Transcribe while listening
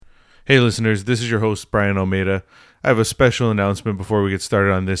Hey listeners, this is your host Brian Almeida. I have a special announcement before we get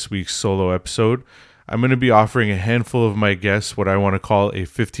started on this week's solo episode. I'm going to be offering a handful of my guests what I want to call a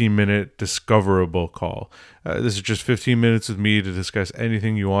 15-minute discoverable call. This is just 15 minutes with me to discuss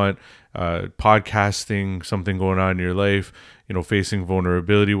anything you want, podcasting, something going on in your life, facing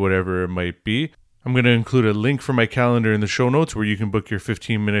vulnerability, whatever it might be. I'm going to include a link for my calendar in the show notes where you can book your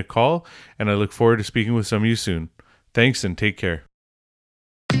 15-minute call, and I look forward to speaking with some of you soon. Thanks and take care.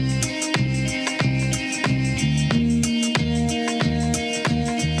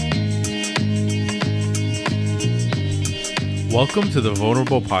 Welcome to the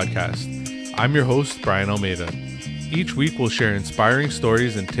Vulnerable Podcast. I'm your host, Brian Almeida. Each week we'll share inspiring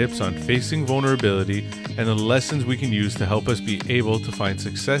stories and tips on facing vulnerability and the lessons we can use to help us be able to find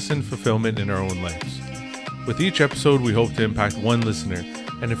success and fulfillment in our own lives. With each episode, we hope to impact one listener,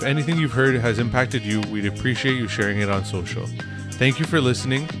 and if anything you've heard has impacted you, we'd appreciate you sharing it on social. Thank you for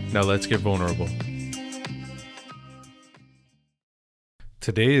listening. Now let's get vulnerable.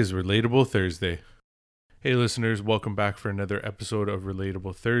 Today is Relatable Thursday. Hey listeners, welcome back for another episode of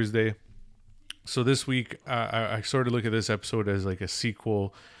Relatable Thursday. So this week, I sort of look at this episode as like a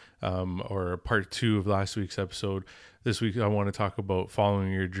sequel or part 2 of last week's episode. This week, I want to talk about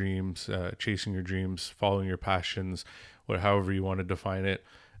following your dreams, chasing your dreams, following your passions, however you want to define it.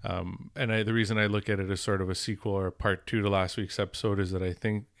 The reason I look at it as sort of a sequel or a part 2 to last week's episode is that I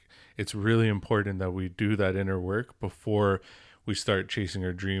think it's really important that we do that inner work before we start chasing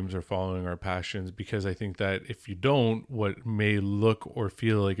our dreams or following our passions, because I think that if you don't, what may look or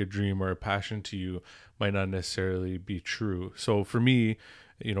feel like a dream or a passion to you might not necessarily be true. So for me,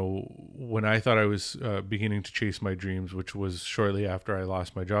 when I thought I was beginning to chase my dreams, which was shortly after I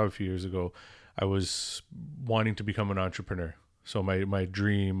lost my job a few years ago, I was wanting to become an entrepreneur. So my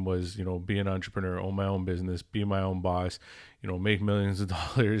dream was, be an entrepreneur, own my own business, be my own boss, make millions of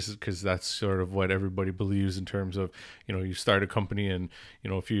dollars, because that's sort of what everybody believes in terms of, you start a company and,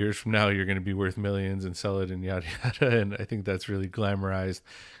 a few years from now, you're going to be worth millions and sell it and yada, yada. And I think that's really glamorized,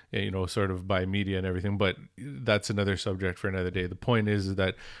 sort of by media and everything. But that's another subject for another day. The point is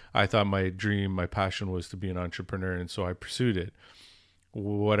that I thought my dream, my passion was to be an entrepreneur. And so I pursued it.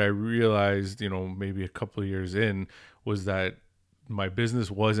 What I realized, maybe a couple of years in, was that my business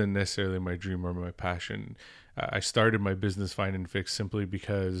wasn't necessarily my dream or my passion. I started my business Find and Fix simply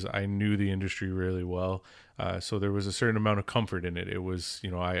because I knew the industry really well. So there was a certain amount of comfort in it. It was,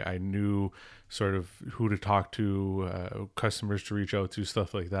 I knew sort of who to talk to, customers to reach out to,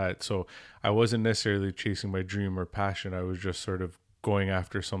 stuff like that. So I wasn't necessarily chasing my dream or passion. I was just sort of going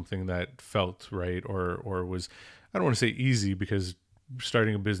after something that felt right or was, I don't want to say easy, because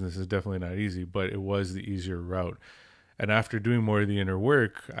starting a business is definitely not easy, but it was the easier route. And after doing more of the inner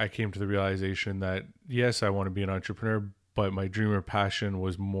work, I came to the realization that, yes, I want to be an entrepreneur, but my dream or passion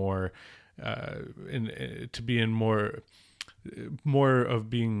was more to be in more of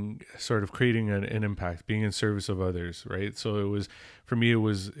being sort of creating an impact, being in service of others, right? So it was, for me, it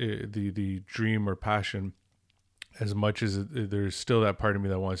was the dream or passion. As much as there's still that part of me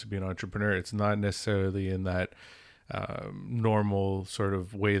that wants to be an entrepreneur, it's not necessarily in that normal sort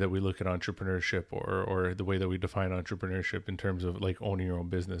of way that we look at entrepreneurship or the way that we define entrepreneurship in terms of like owning your own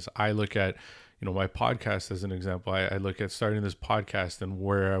business. I look at, my podcast as an example. I look at starting this podcast and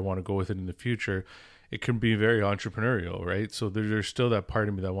where I want to go with it in the future. It can be very entrepreneurial, right? So there's still that part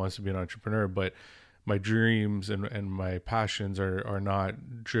of me that wants to be an entrepreneur, but my dreams and my passions are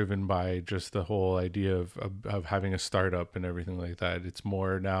not driven by just the whole idea of having a startup and everything like that. It's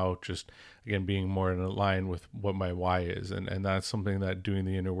more now just, again, being more in line with what my why is. And that's something that doing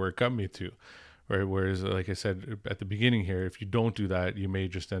the inner work got me to, right? Whereas, like I said at the beginning here, if you don't do that, you may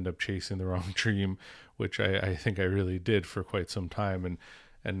just end up chasing the wrong dream, which I think I really did for quite some time.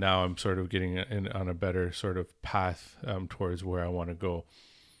 And now I'm sort of getting on a better sort of path towards where I want to go.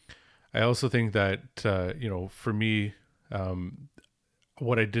 I also think that, for me,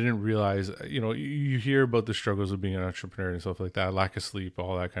 what I didn't realize, you hear about the struggles of being an entrepreneur and stuff like that, lack of sleep,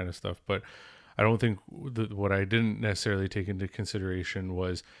 all that kind of stuff. But I don't think what I didn't necessarily take into consideration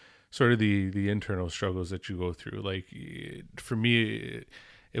was sort of the internal struggles that you go through. Like for me,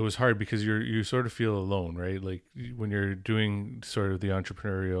 it was hard because you sort of feel alone, right? Like when you're doing sort of the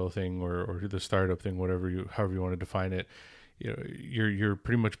entrepreneurial thing or the startup thing, however you want to define it. You're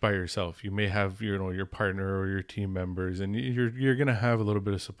pretty much by yourself. You may have your partner or your team members, and you're gonna have a little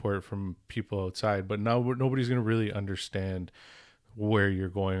bit of support from people outside, but now nobody's gonna really understand where you're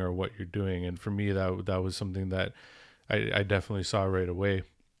going or what you're doing. And for me, that was something that I definitely saw right away.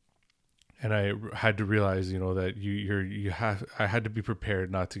 And I had to realize, that I had to be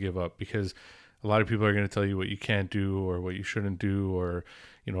prepared not to give up, because a lot of people are going to tell you what you can't do or what you shouldn't do, or,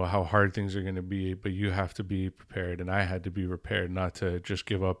 how hard things are going to be, but you have to be prepared. And I had to be prepared not to just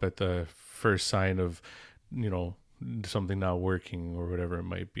give up at the first sign of, something not working or whatever it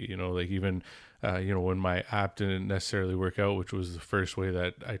might be, like even, when my app didn't necessarily work out, which was the first way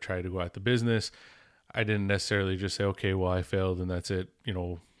that I tried to go at the business, I didn't necessarily just say, okay, well, I failed and that's it,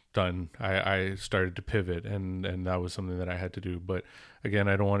 done. I started to pivot, and that was something that I had to do. But again,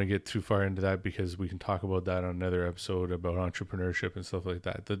 I don't want to get too far into that because we can talk about that on another episode about entrepreneurship and stuff like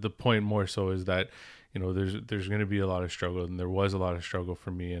that. The point more so is that, there's going to be a lot of struggle, and there was a lot of struggle for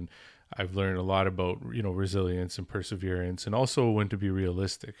me. And I've learned a lot about, resilience and perseverance, and also when to be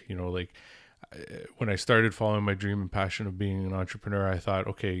realistic, when I started following my dream and passion of being an entrepreneur, I thought,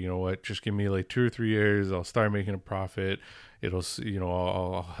 okay, you know what, just give me like 2 or 3 years. I'll start making a profit. It'll,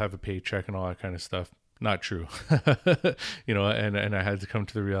 I'll have a paycheck and all that kind of stuff. Not true. And I had to come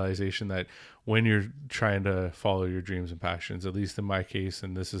to the realization that when you're trying to follow your dreams and passions, at least in my case,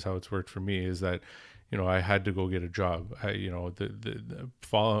 and this is how it's worked for me, is that, I had to go get a job. The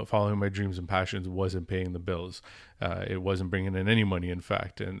following my dreams and passions wasn't paying the bills. It wasn't bringing in any money, in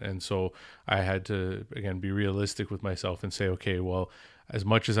fact. And so I had to, again, be realistic with myself and say, okay, well, as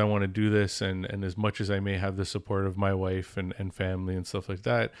much as I want to do this, and as much as I may have the support of my wife and family and stuff like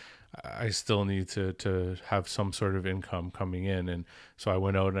that, I still need to have some sort of income coming in. And so I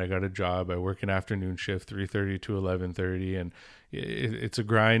went out and I got a job. I work an afternoon shift, 3:30 to 11:30, and it's a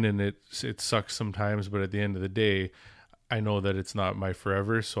grind, and it sucks sometimes. But at the end of the day, I know that it's not my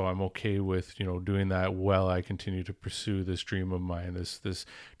forever, so I'm okay with, doing that while I continue to pursue this dream of mine, this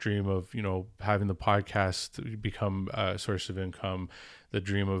dream of, having the podcast become a source of income, the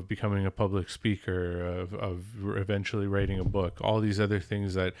dream of becoming a public speaker, of eventually writing a book, all these other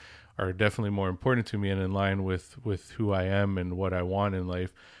things that are definitely more important to me and in line with who I am and what I want in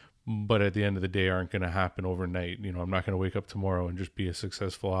life, but at the end of the day aren't going to happen overnight. I'm not going to wake up tomorrow and just be a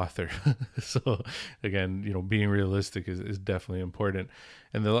successful author. So again, being realistic is definitely important.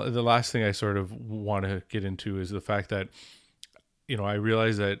 And the last thing I sort of want to get into is the fact that, I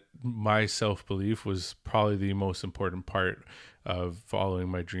realized that my self-belief was probably the most important part of following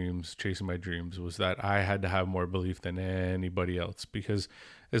my dreams, chasing my dreams, was that I had to have more belief than anybody else. Because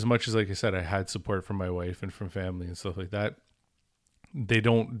as much as, like I said, I had support from my wife and from family and stuff like that, they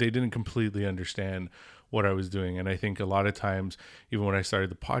didn't completely understand what I was doing. And I think a lot of times, even when I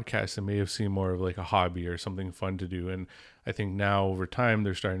started the podcast, it may have seemed more of like a hobby or something fun to do. And I think now over time,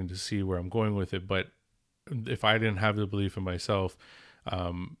 they're starting to see where I'm going with it. But if I didn't have the belief in myself,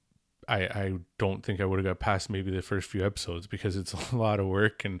 I don't think I would have got past maybe the first few episodes, because it's a lot of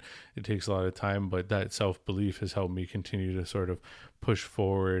work and it takes a lot of time. But that self-belief has helped me continue to sort of push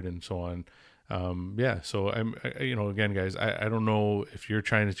forward and so on. So again, guys, I don't know if you're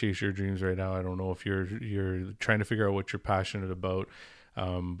trying to chase your dreams right now. I don't know if you're trying to figure out what you're passionate about.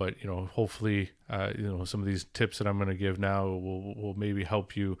 But hopefully, some of these tips that I'm going to give now will maybe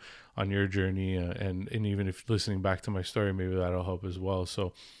help you on your journey. And even if listening back to my story, maybe that'll help as well.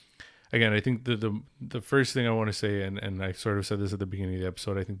 So again, I think the first thing I want to say, and I sort of said this at the beginning of the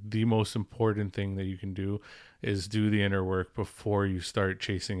episode, I think the most important thing that you can do is do the inner work before you start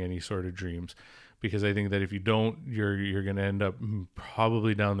chasing any sort of dreams. Because I think that if you don't, you're going to end up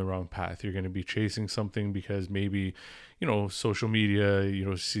probably down the wrong path. You're going to be chasing something because maybe, social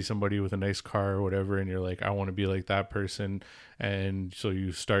media, see somebody with a nice car or whatever, and you're like, I want to be like that person. And so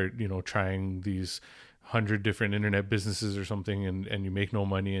you start, trying these 100 different internet businesses or something, and you make no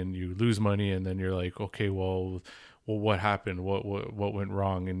money and you lose money. And then you're like, okay, well, what happened? What went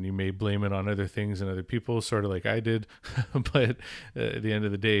wrong? And you may blame it on other things and other people, sort of like I did. But at the end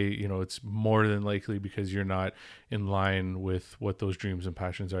of the day, it's more than likely because you're not in line with what those dreams and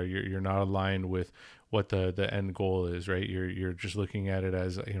passions are. You're not aligned with what the end goal is, right? You're just looking at it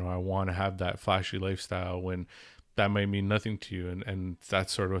as, I want to have that flashy lifestyle, when that might mean nothing to you. And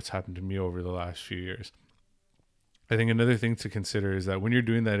that's sort of what's happened to me over the last few years. I think another thing to consider is that when you're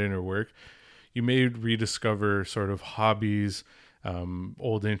doing that inner work, you may rediscover sort of hobbies,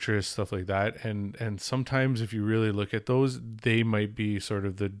 old interests, stuff like that. And sometimes if you really look at those, they might be sort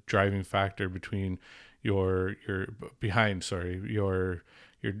of the driving factor between your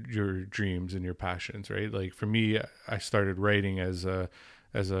dreams and your passions, right? Like for me, I started writing it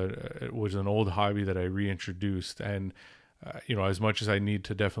was an old hobby that I reintroduced. And as much as I need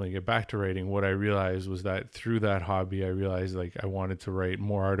to definitely get back to writing, what I realized was that through that hobby, I realized like I wanted to write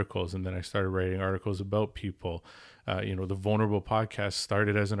more articles. And then I started writing articles about people. The Vulnerable podcast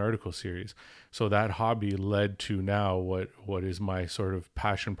started as an article series. So that hobby led to now what is my sort of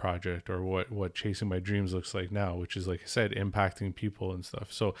passion project, or what chasing my dreams looks like now, which is, like I said, impacting people and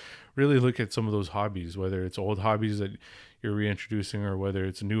stuff. So really look at some of those hobbies, whether it's old hobbies that you're reintroducing or whether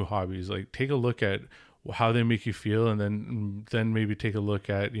it's new hobbies, like take a look at how they make you feel, and then maybe take a look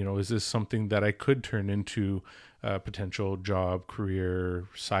at, is this something that I could turn into a potential job, career,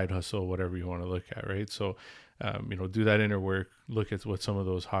 side hustle, whatever you want to look at, right? So do that inner work, look at what some of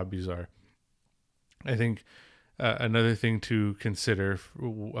those hobbies are. I think another thing to consider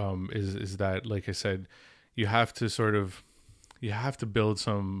is that, like I said, you have to build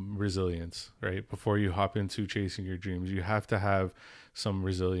some resilience, right? Before you hop into chasing your dreams, you have to have some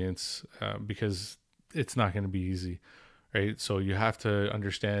resilience, because it's not going to be easy, right? So you have to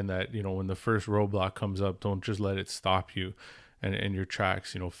understand that, when the first roadblock comes up, don't just let it stop you and your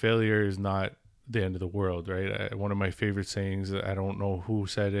tracks. Failure is not the end of the world, right? One of my favorite sayings, I don't know who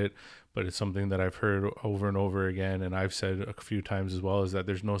said it, but it's something that I've heard over and over again, and I've said a few times as well, is that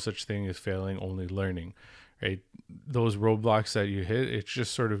there's no such thing as failing, only learning, right? Those roadblocks that you hit, it's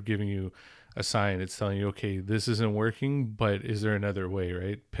just sort of giving you a sign. It's telling you, okay, this isn't working, but is there another way,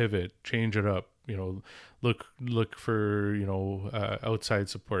 right? Pivot, change it up, look for, outside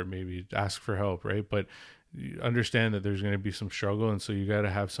support, maybe ask for help, right? But understand that there's going to be some struggle, and so you got to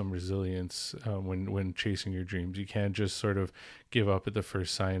have some resilience when chasing your dreams. You can't just sort of give up at the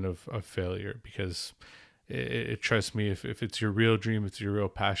first sign of failure, because trust me, if it's your real dream, it's your real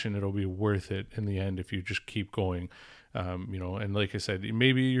passion, it'll be worth it in the end if you just keep going. And like I said,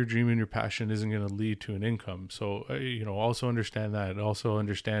 maybe your dream and your passion isn't going to lead to an income, so also understand that. Also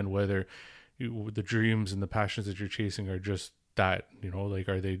understand whether the dreams and the passions that you're chasing are just that,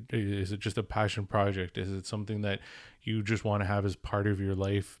 is it just a passion project? Is it something that you just want to have as part of your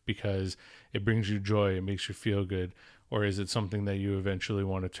life because it brings you joy, it makes you feel good? Or is it something that you eventually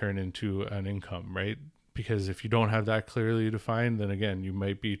want to turn into an income, right? Because if you don't have that clearly defined, then again, you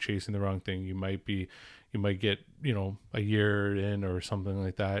might be chasing the wrong thing. You might get, a year in or something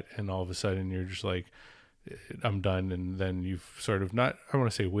like that, and all of a sudden you're just like, I'm done. And then you've sort of not, I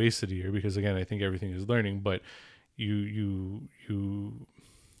want to say wasted a year, because again, I think everything is learning, but you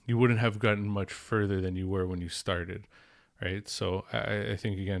wouldn't have gotten much further than you were when you started, right? So I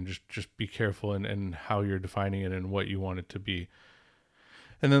think, again, just be careful in how you're defining it and what you want it to be.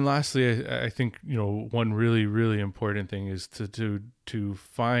 And then lastly, I think, one really, really important thing is to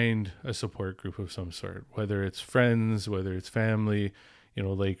find a support group of some sort, whether it's friends, whether it's family,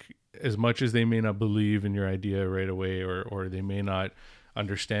 like, as much as they may not believe in your idea right away, or they may not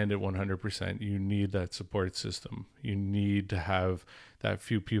understand it 100%, you need that support system. You need to have that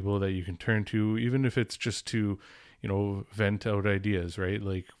few people that you can turn to, even if it's just to, vent out ideas, right?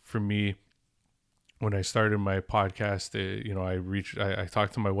 Like for me, when I started my podcast, I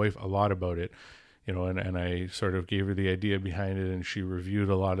talked to my wife a lot about it, and I sort of gave her the idea behind it, and she reviewed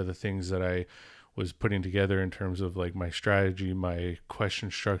a lot of the things that I was putting together in terms of like my strategy, my question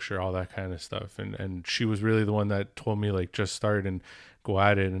structure, all that kind of stuff. And she was really the one that told me, like, just start and go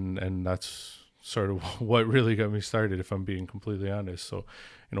at it. And that's sort of what really got me started, if I'm being completely honest. So,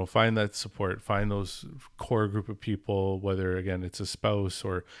 find that support, find those core group of people, whether again, it's a spouse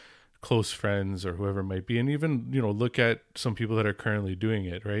or close friends or whoever it might be. And even, look at some people that are currently doing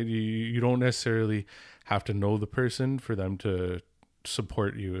it, right? You don't necessarily have to know the person for them to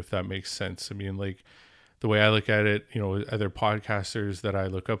support you, if that makes sense. I mean, like, the way I look at it, other podcasters that I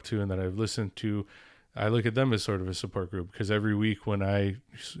look up to and that I've listened to, I look at them as sort of a support group, because every week when I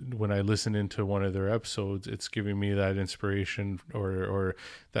listen into one of their episodes, it's giving me that inspiration or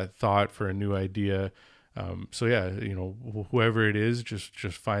that thought for a new idea. So yeah, whoever it is,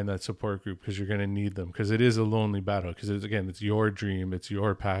 just find that support group, because you're going to need them, because it is a lonely battle, because it's your dream, it's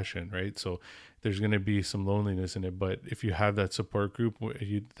your passion, right? So there's going to be some loneliness in it, but if you have that support group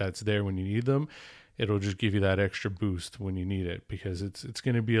that's there when you need them, it'll just give you that extra boost when you need it, because it's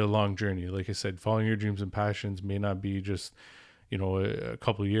going to be a long journey. Like I said, following your dreams and passions may not be just, a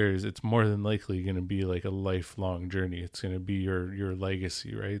couple of years. It's more than likely going to be like a lifelong journey. It's going to be your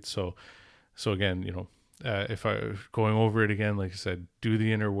legacy, right? So again, if I going over it again, like I said, do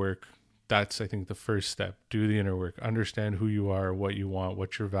the inner work. That's, I think, the first step. Do the inner work. Understand who you are, what you want,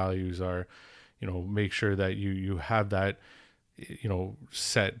 what your values are. Make sure that you have that,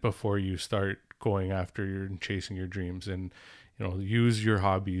 set before you start going after and chasing your dreams. And, use your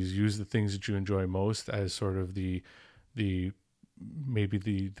hobbies, use the things that you enjoy most as sort of the maybe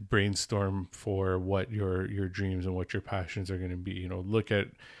the brainstorm for what your dreams and what your passions are going to be. Look at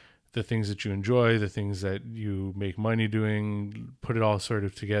the things that you enjoy, the things that you make money doing, put it all sort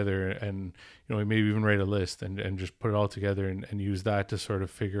of together, and maybe even write a list and just put it all together and use that to sort of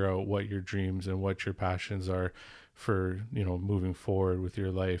figure out what your dreams and what your passions are for moving forward with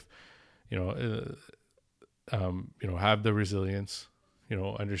your life. Have the resilience,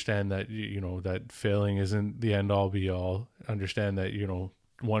 understand that, that failing isn't the end all be all. Understand that,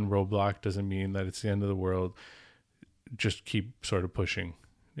 one roadblock doesn't mean that it's the end of the world. Just keep sort of pushing,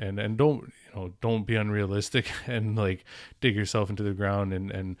 and don't be unrealistic and like dig yourself into the ground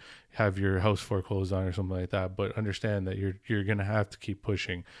and have your house foreclosed on or something like that. But understand that you're going to have to keep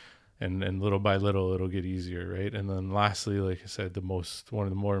pushing, and little by little it'll get easier, right? And then lastly, like I said, one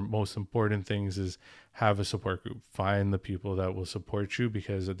of the most important things is have a support group. Find the people that will support you,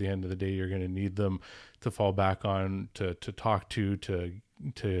 because at the end of the day, you're going to need them to fall back on, to talk to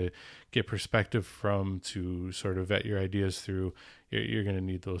get perspective from, to sort of vet your ideas through. You're going to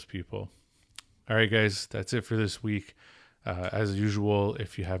need those people. All right, guys, that's it for this week. As usual,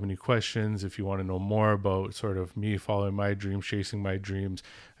 if you have any questions, if you want to know more about sort of me following my dreams, chasing my dreams,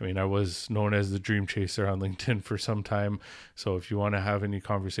 I was known as the Dream Chaser on LinkedIn for some time. So if you want to have any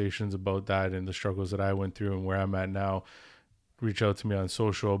conversations about that and the struggles that I went through and where I'm at now, reach out to me on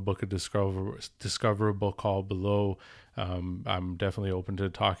social, book a discoverable call below. I'm definitely open to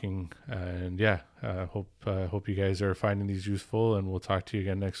talking, and hope you guys are finding these useful, and we'll talk to you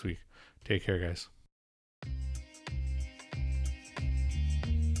again next week. Take care, guys.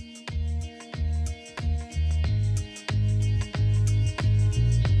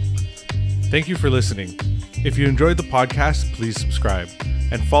 Thank you for listening. If you enjoyed the podcast, please subscribe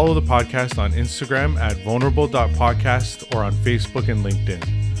and follow the podcast on Instagram at vulnerable.podcast or on Facebook and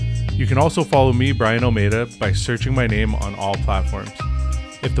LinkedIn. You can also follow me, Brian Almeida, by searching my name on all platforms.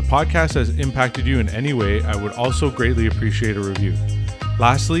 If the podcast has impacted you in any way, I would also greatly appreciate a review.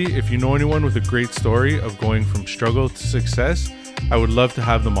 Lastly, if you know anyone with a great story of going from struggle to success, I would love to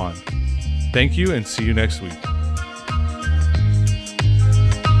have them on. Thank you, and see you next week.